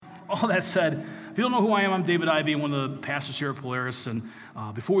all that said, if you don't know who I am, I'm David Ivey, one of the pastors here at Polaris. And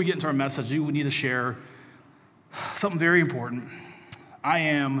before we get into our message, we need to share something very important. I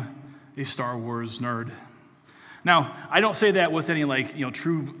am a Star Wars nerd. Now, I don't say that with any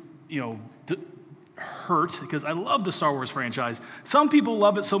true hurt, because I love the Star Wars franchise. Some people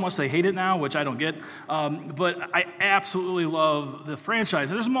love it so much they hate it now, which I don't get. But I absolutely love the franchise.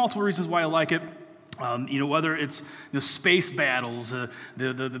 And there's multiple reasons why I like it. Whether it's the space battles,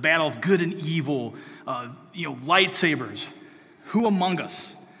 the battle of good and evil, lightsabers. Who among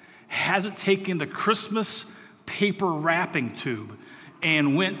us hasn't taken the Christmas paper wrapping tube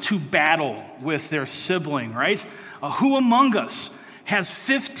and went to battle with their sibling, right? Who among us has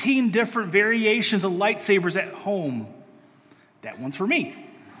 15 different variations of lightsabers at home? That one's for me.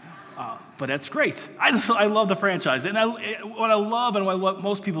 But that's great. I love the franchise. And what I love and what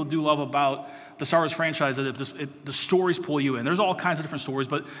most people do love about the Star Wars franchise is the stories pull you in. There's all kinds of different stories,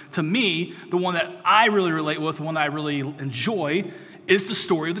 but to me, the one that I really relate with, the one that I really enjoy, is the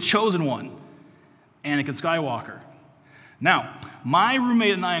story of the Chosen One, Anakin Skywalker. Now, my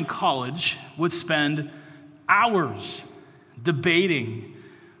roommate and I in college would spend hours debating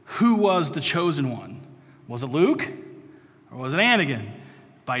who was the Chosen One. Was it Luke or was it Anakin?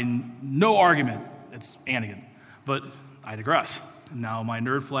 By no argument, it's Anakin. But I digress. Now my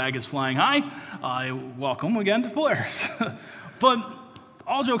nerd flag is flying high. Welcome again to Polaris. But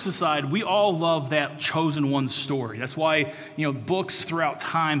all jokes aside, we all love that Chosen One story. That's why books throughout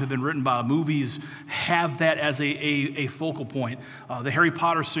time have been written about. Movies have that as a focal point. The Harry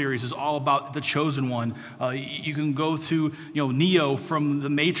Potter series is all about the Chosen One. You can go to Neo from The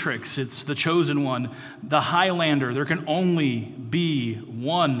Matrix. It's the Chosen One. The Highlander. There can only be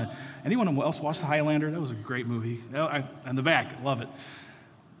one. Anyone else watch The Highlander? That was a great movie. In the back, I love it.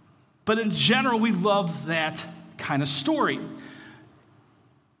 But in general, we love that kind of story.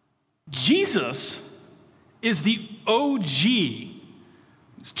 Jesus is the OG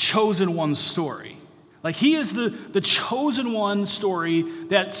Chosen One story. He is the Chosen One story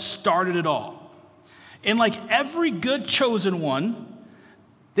that started it all. And like every good Chosen One,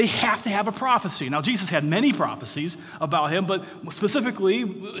 they have to have a prophecy. Now, Jesus had many prophecies about him, but specifically,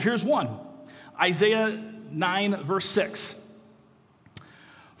 here's one. Isaiah 9, verse 6.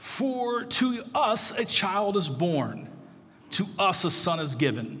 For to us a child is born, to us a son is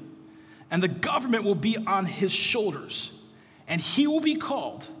given, and the government will be on his shoulders, and he will be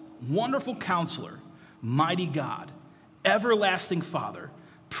called Wonderful Counselor, Mighty God, Everlasting Father,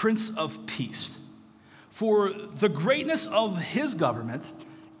 Prince of Peace. For the greatness of his government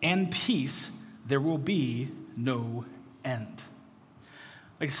and peace, there will be no end.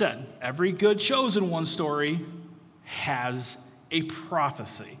 Like I said, every good Chosen One story has a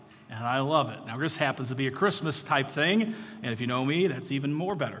prophecy, and I love it. Now, this happens to be a Christmas type thing, and if you know me, that's even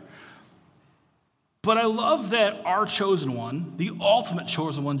more better. But I love that our Chosen One, the ultimate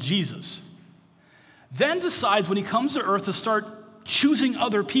Chosen One, Jesus, then decides when he comes to earth to start choosing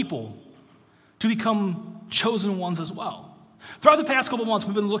other people to become chosen ones as well. Throughout the past couple of months,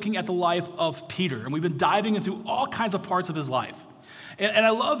 we've been looking at the life of Peter, and we've been diving into all kinds of parts of his life. And I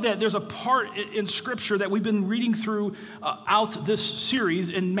love that there's a part in Scripture that we've been reading through out this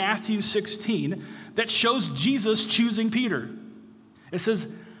series in Matthew 16 that shows Jesus choosing Peter. It says,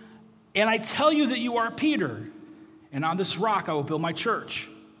 "And I tell you that you are Peter, and on this rock I will build my church,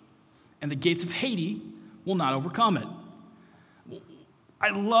 and the gates of Hades will not overcome it." I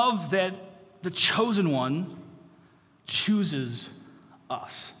love that the Chosen One chooses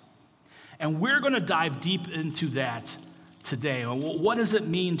us. And we're going to dive deep into that today. What does it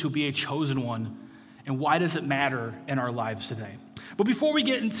mean to be a chosen one, and why does it matter in our lives today? But before we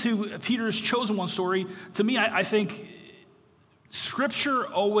get into Peter's chosen one story, to me, I think Scripture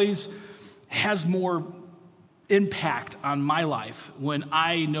always has more impact on my life when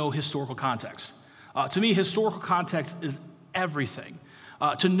I know historical context. To me, historical context is everything.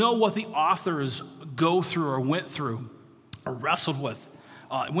 To know what the authors go through or went through or wrestled with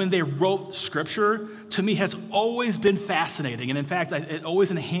when they wrote Scripture, to me, has always been fascinating. And in fact, it always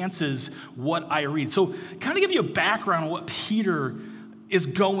enhances what I read. So kind of give you a background on what Peter is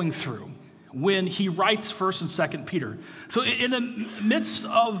going through when he writes 1st and 2nd Peter. So in the midst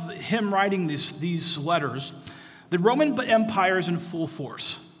of him writing these letters, the Roman Empire is in full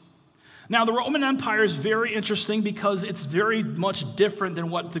force. Now, the Roman Empire is very interesting because it's very much different than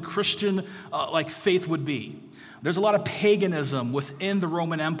what the Christian faith would be. There's a lot of paganism within the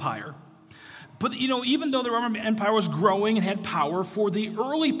Roman Empire. But, even though the Roman Empire was growing and had power, for the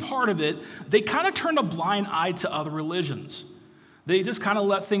early part of it, they kind of turned a blind eye to other religions. They just kind of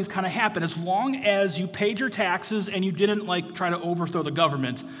let things kind of happen. As long as you paid your taxes and you didn't try to overthrow the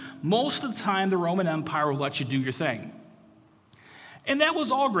government, most of the time the Roman Empire will let you do your thing. And that was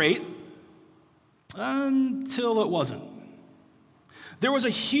all great until it wasn't. There was a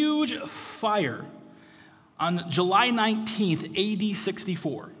huge fire on July 19th, AD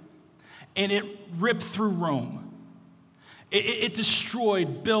 64, and it ripped through Rome. It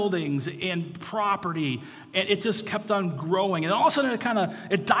destroyed buildings and property, and it just kept on growing. And all of a sudden,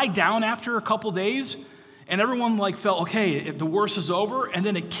 it died down after a couple days, and everyone felt, okay, the worst is over, and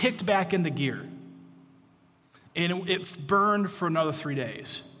then it kicked back into gear. And it burned for another 3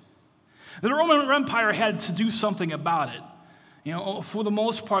 days. The Roman Empire had to do something about it. For the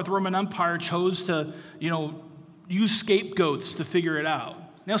most part, the Roman Empire chose to, use scapegoats to figure it out.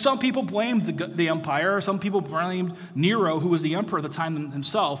 Now, some people blamed the empire. Some people blamed Nero, who was the emperor at the time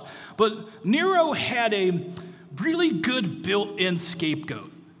himself. But Nero had a really good built-in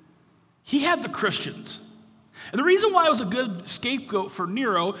scapegoat. He had the Christians. And the reason why it was a good scapegoat for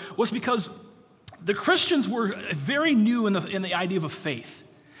Nero was because the Christians were very new in the idea of a faith.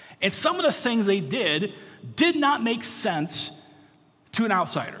 And some of the things they did not make sense to an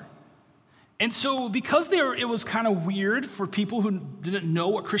outsider. And so because it was kind of weird for people who didn't know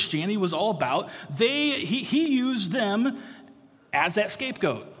what Christianity was all about, he used them as that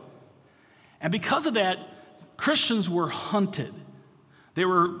scapegoat. And because of that, Christians were hunted. They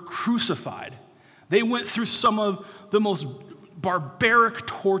were crucified. They went through some of the most barbaric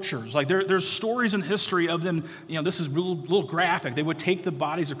tortures. There's stories in history of them, this is a little graphic. They would take the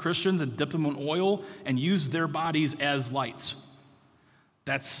bodies of Christians and dip them in oil and use their bodies as lights.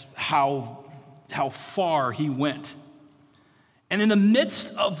 That's how far he went. And in the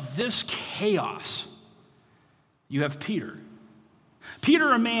midst of this chaos, you have Peter.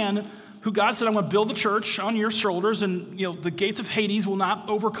 Peter, a man who God said, I'm going to build a church on your shoulders, and the gates of Hades will not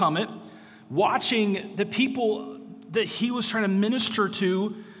overcome it, watching the people that he was trying to minister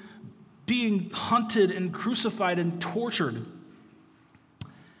to being hunted and crucified and tortured.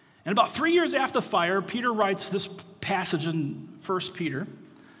 And about 3 years after the fire, Peter writes this passage in 1 Peter.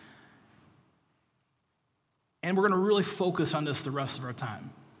 And we're going to really focus on this the rest of our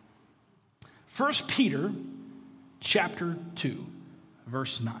time. 1 Peter chapter 2,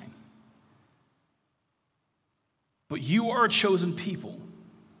 verse 9. But you are a chosen people,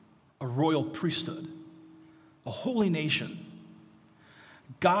 a royal priesthood, a holy nation,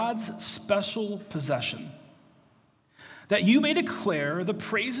 God's special possession, that you may declare the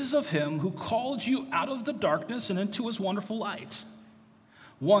praises of him who called you out of the darkness and into his wonderful light.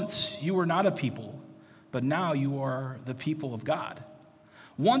 Once you were not a people, but now you are the people of God.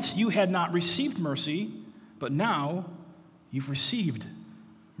 Once you had not received mercy, but now you've received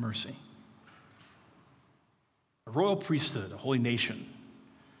mercy. A royal priesthood, a holy nation.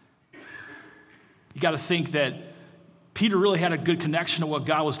 You got to think that Peter really had a good connection to what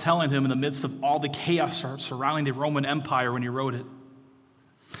God was telling him in the midst of all the chaos surrounding the Roman Empire when he wrote it.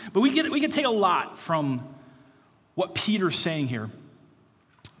 But we can take a lot from what Peter's saying here.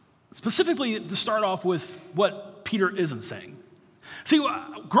 Specifically, to start off with what Peter isn't saying. See,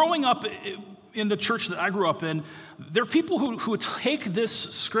 growing up in the church that I grew up in, there are people who would take this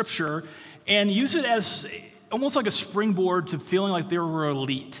scripture and use it as almost like a springboard to feeling like they were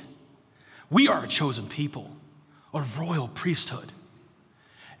elite. We are a chosen people, a royal priesthood.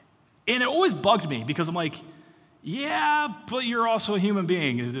 And it always bugged me because I'm like, yeah, but you're also a human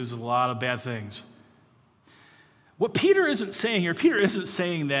being. There's a lot of bad things. What Peter isn't saying here, Peter isn't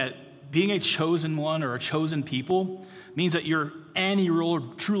saying that being a chosen one or a chosen people means that you're any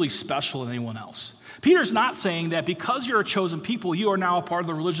truly special than anyone else. Peter's not saying that because you're a chosen people, you are now a part of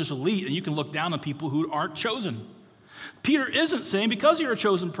the religious elite and you can look down on people who aren't chosen. Peter isn't saying because you're a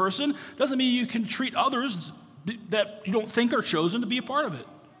chosen person doesn't mean you can treat others that you don't think are chosen to be a part of it.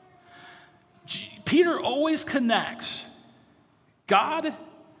 Peter always connects God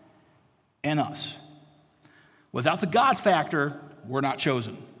and us. Without the God factor, we're not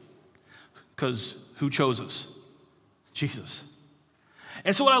chosen. Because who chose us? Jesus.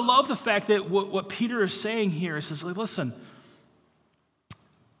 And so I love the fact that what Peter is saying here is, listen,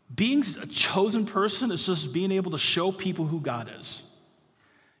 being a chosen person is just being able to show people who God is.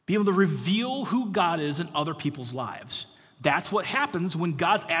 Being able to reveal who God is in other people's lives. That's what happens when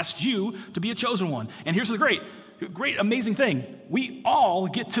God's asked you to be a chosen one. And here's the great, amazing thing. We all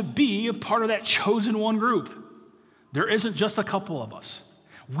get to be a part of that chosen one group. There isn't just a couple of us.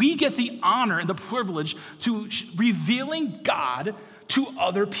 We get the honor and the privilege to revealing God to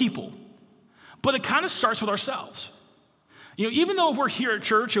other people. But it kind of starts with ourselves. Even though if we're here at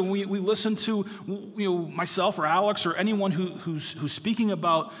church and we listen to, myself or Alex or anyone who's speaking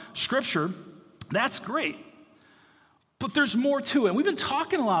about Scripture, that's great. But there's more to it. And we've been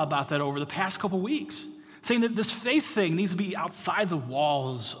talking a lot about that over the past couple weeks, saying that this faith thing needs to be outside the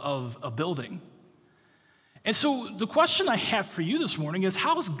walls of a building. And so the question I have for you this morning is,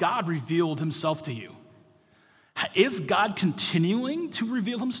 how has God revealed himself to you? Is God continuing to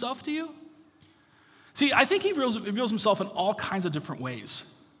reveal himself to you? See, I think he reveals himself in all kinds of different ways.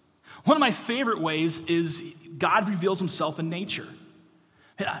 One of my favorite ways is God reveals himself in nature.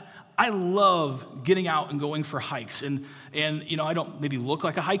 I love getting out and going for hikes. And I don't maybe look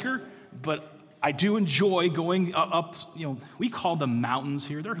like a hiker, but I do enjoy going up, we call them mountains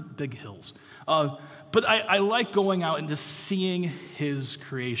here. They're big hills. But I like going out and just seeing his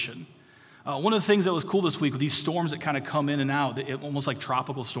creation. One of the things that was cool this week with these storms that kind of come in and out, almost like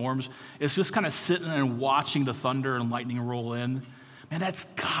tropical storms, is just kind of sitting and watching the thunder and lightning roll in. Man, that's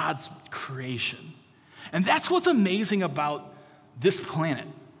God's creation. And that's what's amazing about this planet,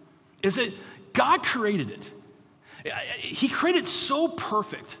 is that God created it. He created it so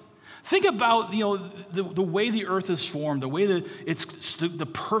perfect. Think about, the way the earth is formed, the way that it's the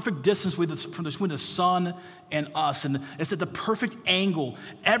perfect distance between the sun and us, and it's at the perfect angle.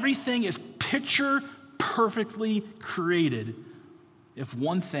 Everything is picture perfectly created. If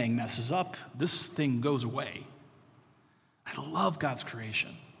one thing messes up, this thing goes away. I love God's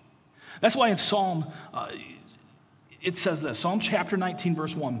creation. That's why in Psalm, it says this, Psalm chapter 19,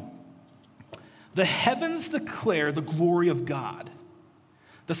 verse 1. The heavens declare the glory of God.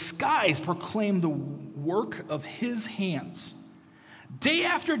 The skies proclaim the work of his hands. Day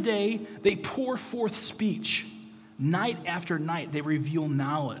after day, they pour forth speech. Night after night, they reveal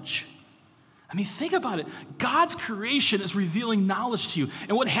knowledge. I mean, think about it. God's creation is revealing knowledge to you.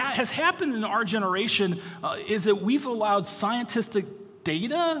 And what has happened in our generation is that we've allowed scientific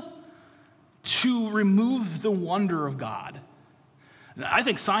data to remove the wonder of God. I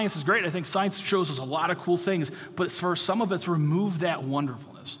think science is great. I think science shows us a lot of cool things, but for some of us, remove that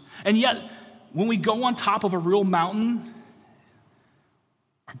wonderfulness. And yet, when we go on top of a real mountain,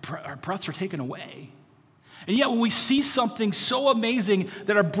 our breaths are taken away. And yet, when we see something so amazing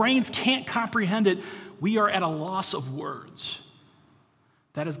that our brains can't comprehend it, we are at a loss of words.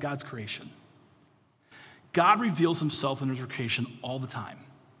 That is God's creation. God reveals himself in his creation all the time.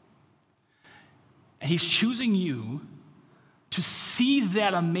 And he's choosing you to see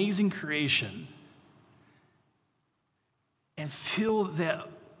that amazing creation and feel that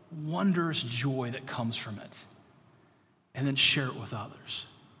wondrous joy that comes from it, and then share it with others.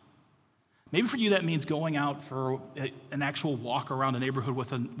 Maybe for you that means going out for an actual walk around a neighborhood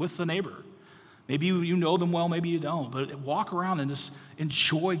with a neighbor. Maybe you know them well, maybe you don't, but walk around and just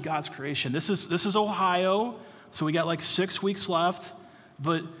enjoy God's creation. This is Ohio, so we got like 6 weeks left.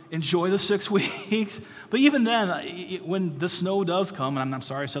 But enjoy the 6 weeks. But even then, when the snow does come, and I'm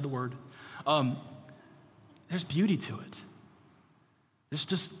sorry I said the word, there's beauty to it. There's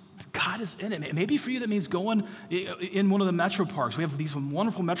just, God is in it. Maybe for you that means going in one of the metro parks. We have these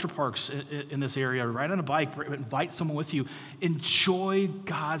wonderful metro parks in this area. Ride on a bike, invite someone with you. Enjoy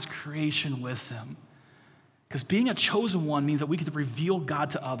God's creation with them. Because being a chosen one means that we get to reveal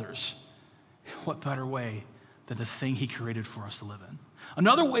God to others. What better way than the thing he created for us to live in?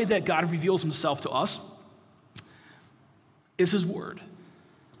 Another way that God reveals himself to us is his word.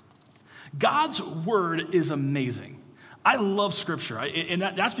 God's word is amazing. I love Scripture, and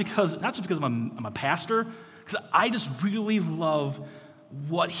that's because not just because I'm a pastor, because I just really love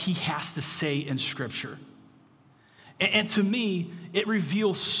what he has to say in Scripture. And to me, it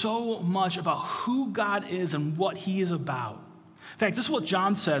reveals so much about who God is and what he is about. In fact, this is what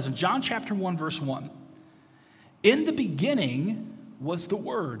John says in John chapter 1, verse 1. In the beginning was the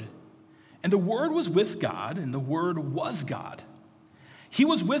Word, and the Word was with God, and the Word was God. He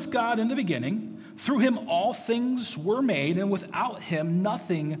was with God in the beginning. Through him all things were made, and without him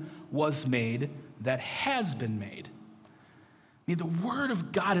nothing was made that has been made. I mean, the Word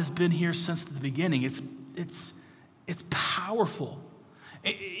of God has been here since the beginning. It's powerful.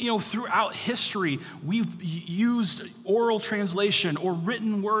 Throughout history, we've used oral translation or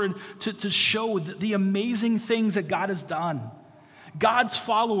written word to show the amazing things that God has done. God's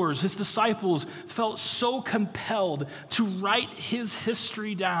followers, his disciples, felt so compelled to write his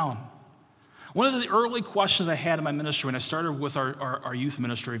history down. One of the early questions I had in my ministry when I started with our youth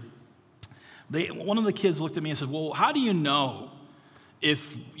ministry, one of the kids looked at me and said, well, how do you know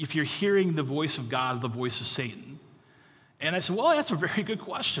if you're hearing the voice of God or the voice of Satan? And I said, well, that's a very good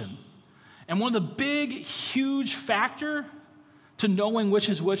question. And one of the big, huge factor to knowing which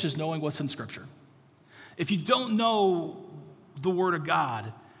is knowing what's in Scripture. If you don't know the Word of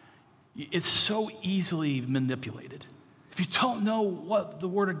God, it's so easily manipulated. If you don't know what the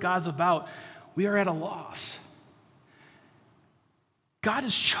Word of God's about, we are at a loss. God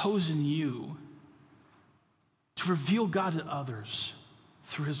has chosen you to reveal God to others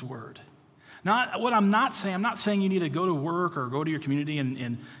through His Word. I'm not saying you need to go to work or go to your community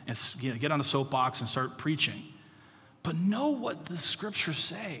and get on a soapbox and start preaching. But know what the Scriptures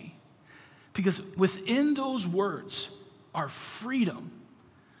say. Because within those words are freedom.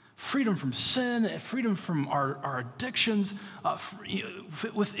 Freedom from sin, freedom from our addictions.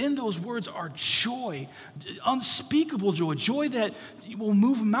 Within those words are joy, unspeakable joy, joy that will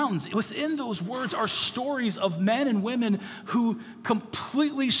move mountains. Within those words are stories of men and women who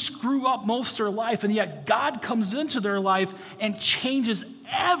completely screw up most of their life, and yet God comes into their life and changes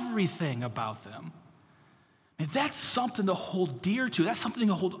everything about them. And that's something to hold dear to. That's something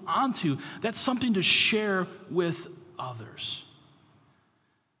to hold on to. That's something to share with others.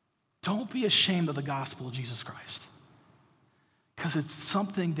 Don't be ashamed of the gospel of Jesus Christ, because it's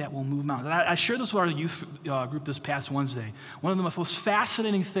something that will move mountains. And I shared this with our youth group this past Wednesday. One of the most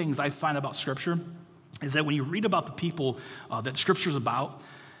fascinating things I find about Scripture is that when you read about the people that Scripture's about,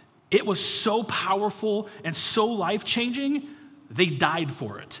 it was so powerful and so life-changing, they died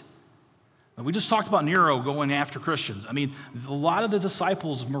for it. We just talked about Nero going after Christians. I mean, a lot of the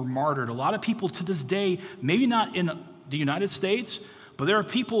disciples were martyred. A lot of people to this day, maybe not in the United States, but there are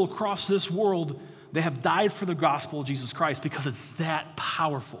people across this world that have died for the gospel of Jesus Christ because it's that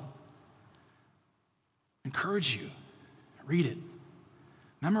powerful. I encourage you, read it.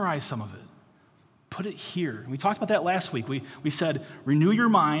 Memorize some of it. Put it here. We talked about that last week. We said, renew your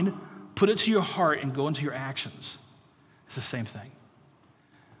mind, put it to your heart, and go into your actions. It's the same thing.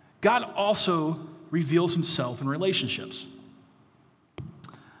 God also reveals himself in relationships.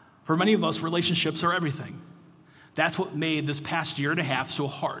 For many of us, relationships are everything. That's what made this past year and a half so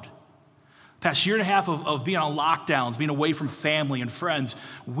hard. Past year and a half of being on lockdowns, being away from family and friends,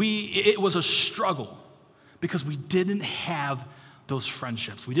 it was a struggle because we didn't have those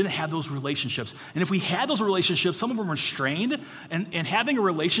friendships. We didn't have those relationships. And if we had those relationships, some of them were strained. And having a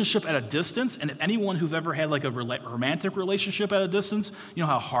relationship at a distance, and if anyone who've ever had like a romantic relationship at a distance, you know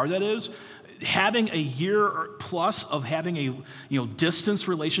how hard that is. Having a year or plus of having a distance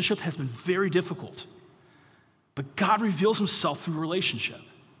relationship has been very difficult. But God reveals himself through relationship.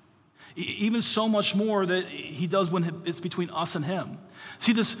 Even so much more that he does when it's between us and him.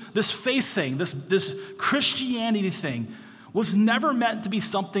 See, this faith thing, this Christianity thing, was never meant to be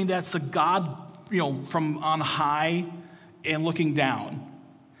something that's a God, from on high and looking down.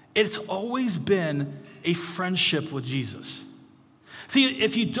 It's always been a friendship with Jesus. See,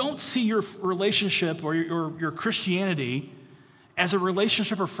 if you don't see your relationship or your Christianity as a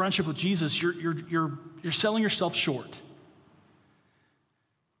relationship or friendship with Jesus, you're selling yourself short.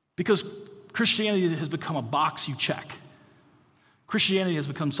 Because Christianity has become a box you check. Christianity has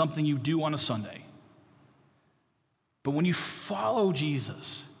become something you do on a Sunday. But when you follow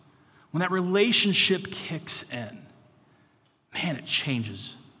Jesus, when that relationship kicks in, man, it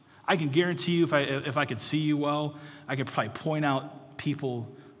changes. I can guarantee you, if I could see you well, I could probably point out people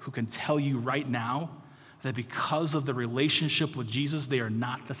who can tell you right now that because of the relationship with Jesus, they are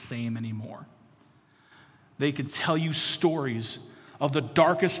not the same anymore. They could tell you stories of the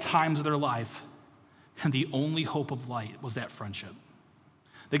darkest times of their life, and the only hope of light was that friendship.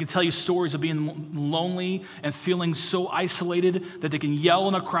 They can tell you stories of being lonely and feeling so isolated that they can yell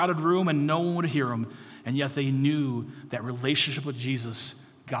in a crowded room and no one would hear them, and yet they knew that relationship with Jesus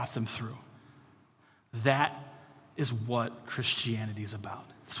got them through. That is what Christianity is about.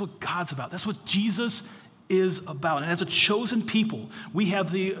 That's what God's about. That's what Jesus is about. And as a chosen people, we have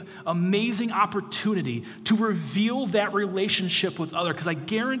the amazing opportunity to reveal that relationship with others. Because I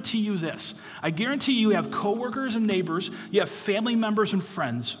guarantee you this. I guarantee you have coworkers and neighbors, you have family members and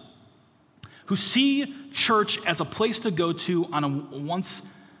friends who see church as a place to go to on a once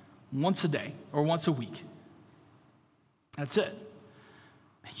a day or once a week. That's it.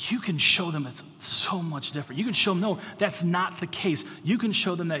 You can show them it's so much different. You can show them, no, that's not the case. You can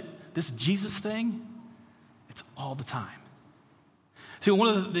show them that this Jesus thing, it's all the time. See, one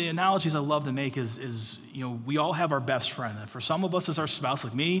of the analogies I love to make is we all have our best friend. And for some of us, it's our spouse.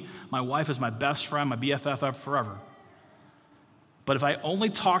 Like me, my wife is my best friend, my BFF forever. But if I only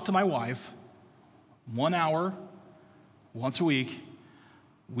talk to my wife 1 hour, once a week,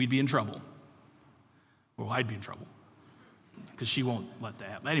 we'd be in trouble. Well, I'd be in trouble because she won't let that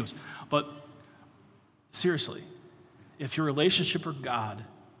happen. Anyways, but seriously, if your relationship with God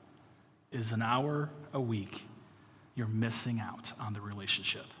is an hour a week, you're missing out on the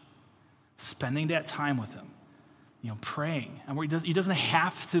relationship. Spending that time with him, praying. And where he doesn't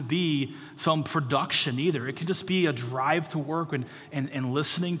have to be some production either. It can just be a drive to work and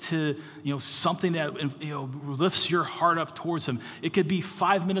listening to, something that, lifts your heart up towards him. It could be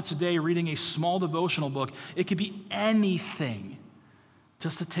 5 minutes a day reading a small devotional book. It could be anything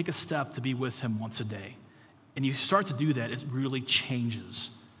just to take a step to be with him once a day. And you start to do that, it really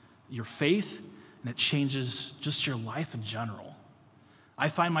changes your faith, and it changes just your life in general. I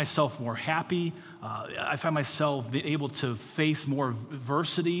find myself more happy. I find myself being able to face more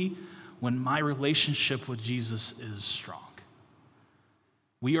adversity when my relationship with Jesus is strong.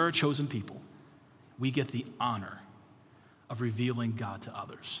 We are a chosen people. We get the honor of revealing God to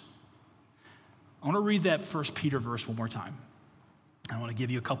others. I want to read that 1 Peter verse one more time. I want to give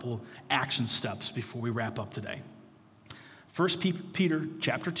you a couple action steps before we wrap up today. 1 Peter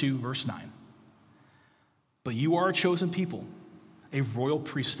chapter 2, verse 9. But you are a chosen people, a royal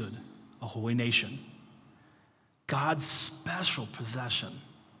priesthood, a holy nation, God's special possession,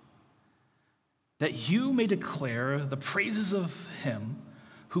 that you may declare the praises of him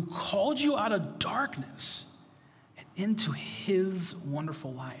who called you out of darkness and into his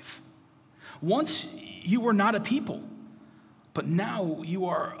wonderful life. Once you were not a people, but now you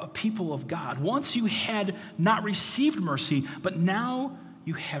are a people of God. Once you had not received mercy, but now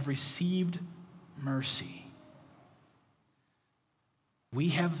you have received mercy. We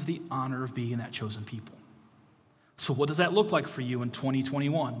have the honor of being that chosen people. So what does that look like for you in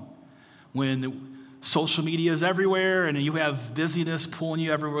 2021? When social media is everywhere and you have busyness pulling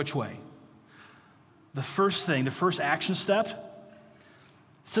you every which way. The first action step,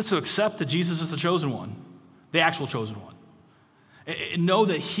 is just to accept that Jesus is the chosen one, the actual chosen one. And know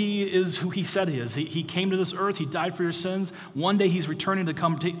that he is who he said he is. He came to this earth. He died for your sins. One day he's returning to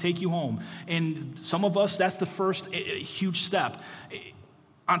come take you home. And some of us, that's the first huge step.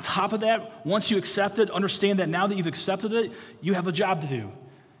 On top of that, once you accept it, understand that now that you've accepted it, you have a job to do,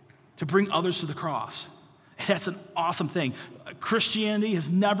 to bring others to the cross. And that's an awesome thing. Christianity is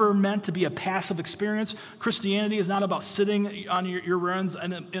never meant to be a passive experience. Christianity is not about sitting on your runs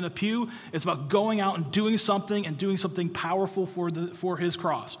in a pew. It's about going out and doing something powerful for his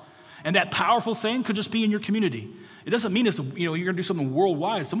cross. And that powerful thing could just be in your community. It doesn't mean you're going to do something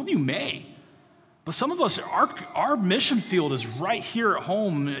worldwide. Some of you may. But some of us, our mission field is right here at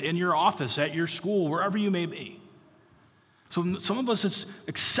home, in your office, at your school, wherever you may be. So some of us, it's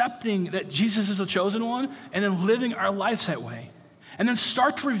accepting that Jesus is the chosen one and then living our lives that way. And then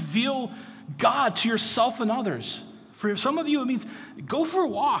start to reveal God to yourself and others. For some of you, it means go for a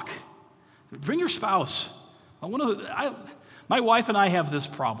walk. Bring your spouse. My wife and I have this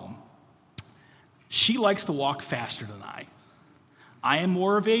problem. She likes to walk faster than I. I am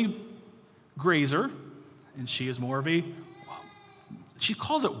more of a grazer, and she is more of she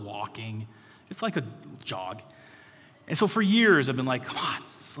calls it walking. It's like a jog. And so for years, I've been like, come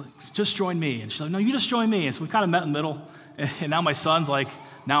on, just join me. And she's like, no, you just join me. And so we kind of met in the middle. And now my son's like,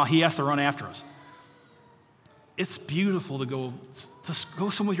 now he has to run after us. It's beautiful to go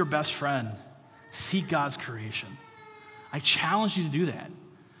somewhere with your best friend, see God's creation. I challenge you to do that.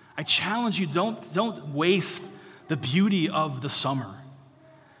 I challenge you, don't waste the beauty of the summer.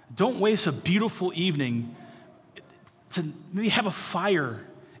 Don't waste a beautiful evening to maybe have a fire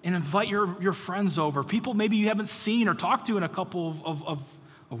and invite your friends over, people maybe you haven't seen or talked to in a couple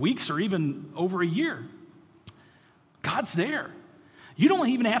of weeks or even over a year. God's there. You don't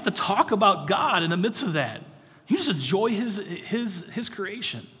even have to talk about God in the midst of that. You just enjoy his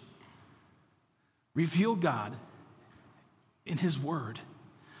creation. Reveal God in his word.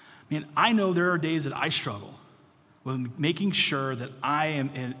 Man, I know there are days that I struggle with making sure that I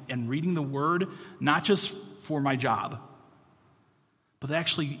am reading the word, not just for my job, but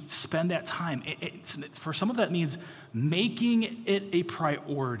actually spend that time. For some of that means making it a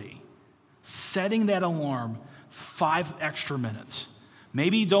priority, setting that alarm 5 extra minutes.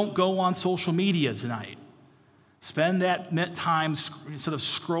 Maybe don't go on social media tonight. Spend that time, instead of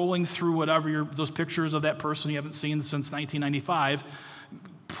scrolling through whatever those pictures of that person you haven't seen since 1995,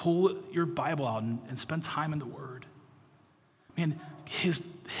 pull your Bible out and spend time in the Word. Man, his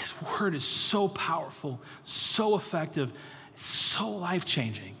Word is so powerful, so effective, so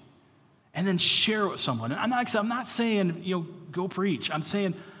life-changing. And then share it with someone. And I'm not saying, go preach. I'm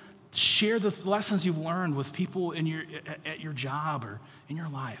saying share the lessons you've learned with people at your job or in your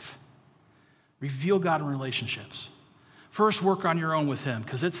life. Reveal God in relationships. First, work on your own with him,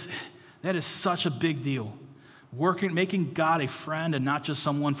 because that is such a big deal. Making God a friend and not just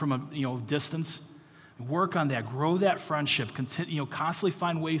someone from a distance. Work on that. Grow that friendship. Constantly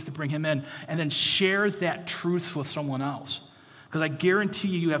find ways to bring him in, and then share that truth with someone else. Because I guarantee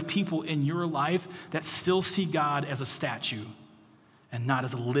you have people in your life that still see God as a statue and not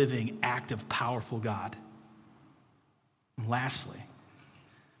as a living, active, powerful God. And lastly,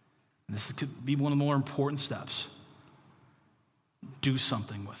 and this could be one of the more important steps, do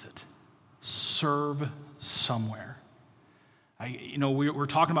something with it. Serve somewhere. We're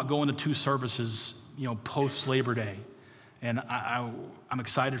talking about going to 2 services, post Labor Day, and I'm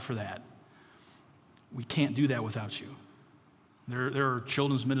excited for that. We can't do that without you. There are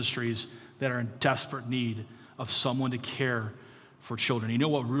children's ministries that are in desperate need of someone to care for children. You know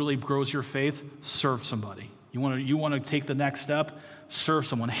what really grows your faith? Serve somebody. You want to take the next step? Serve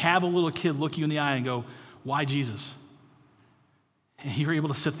someone. Have a little kid look you in the eye and go, "Why Jesus?" And you're able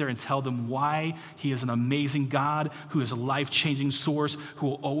to sit there and tell them why he is an amazing God who is a life-changing source, who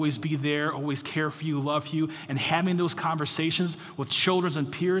will always be there, always care for you, love you. And having those conversations with children and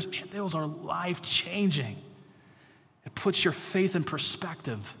peers, man, those are life-changing. It puts your faith in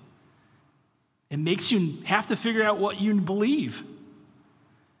perspective. It makes you have to figure out what you believe.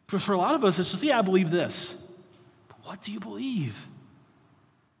 Because for a lot of us, it's just, I believe this. But what do you believe?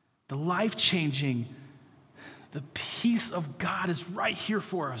 The life-changing, the peace of God is right here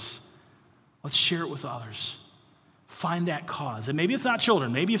for us. Let's share it with others. Find that cause. And maybe it's not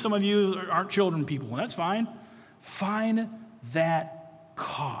children. Maybe some of you aren't children people, and that's fine. Find that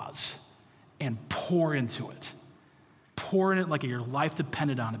cause and pour into it. Pour in it like your life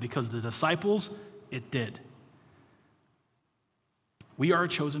depended on it, because the disciples, it did. We are a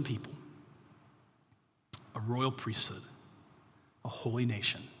chosen people, a royal priesthood, a holy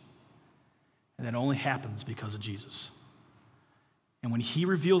nation. And that only happens because of Jesus. And when he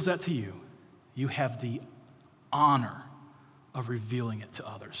reveals that to you, you have the honor of revealing it to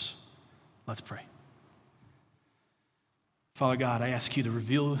others. Let's pray. Father God, I ask you to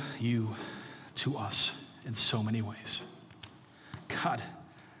reveal you to us in so many ways. God,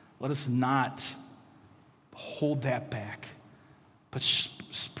 let us not hold that back, but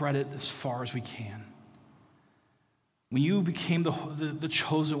spread it as far as we can. When you became the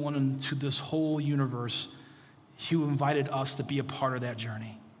chosen one into this whole universe, you invited us to be a part of that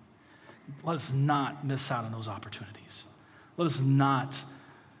journey. Let us not miss out on those opportunities. Let us not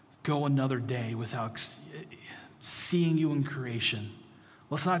go another day without seeing you in creation.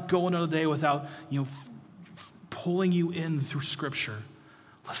 Let's not go another day without pulling you in through Scripture.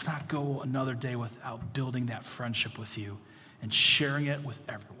 Let's not go another day without building that friendship with you and sharing it with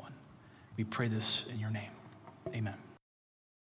everyone. We pray this in your name. Amen.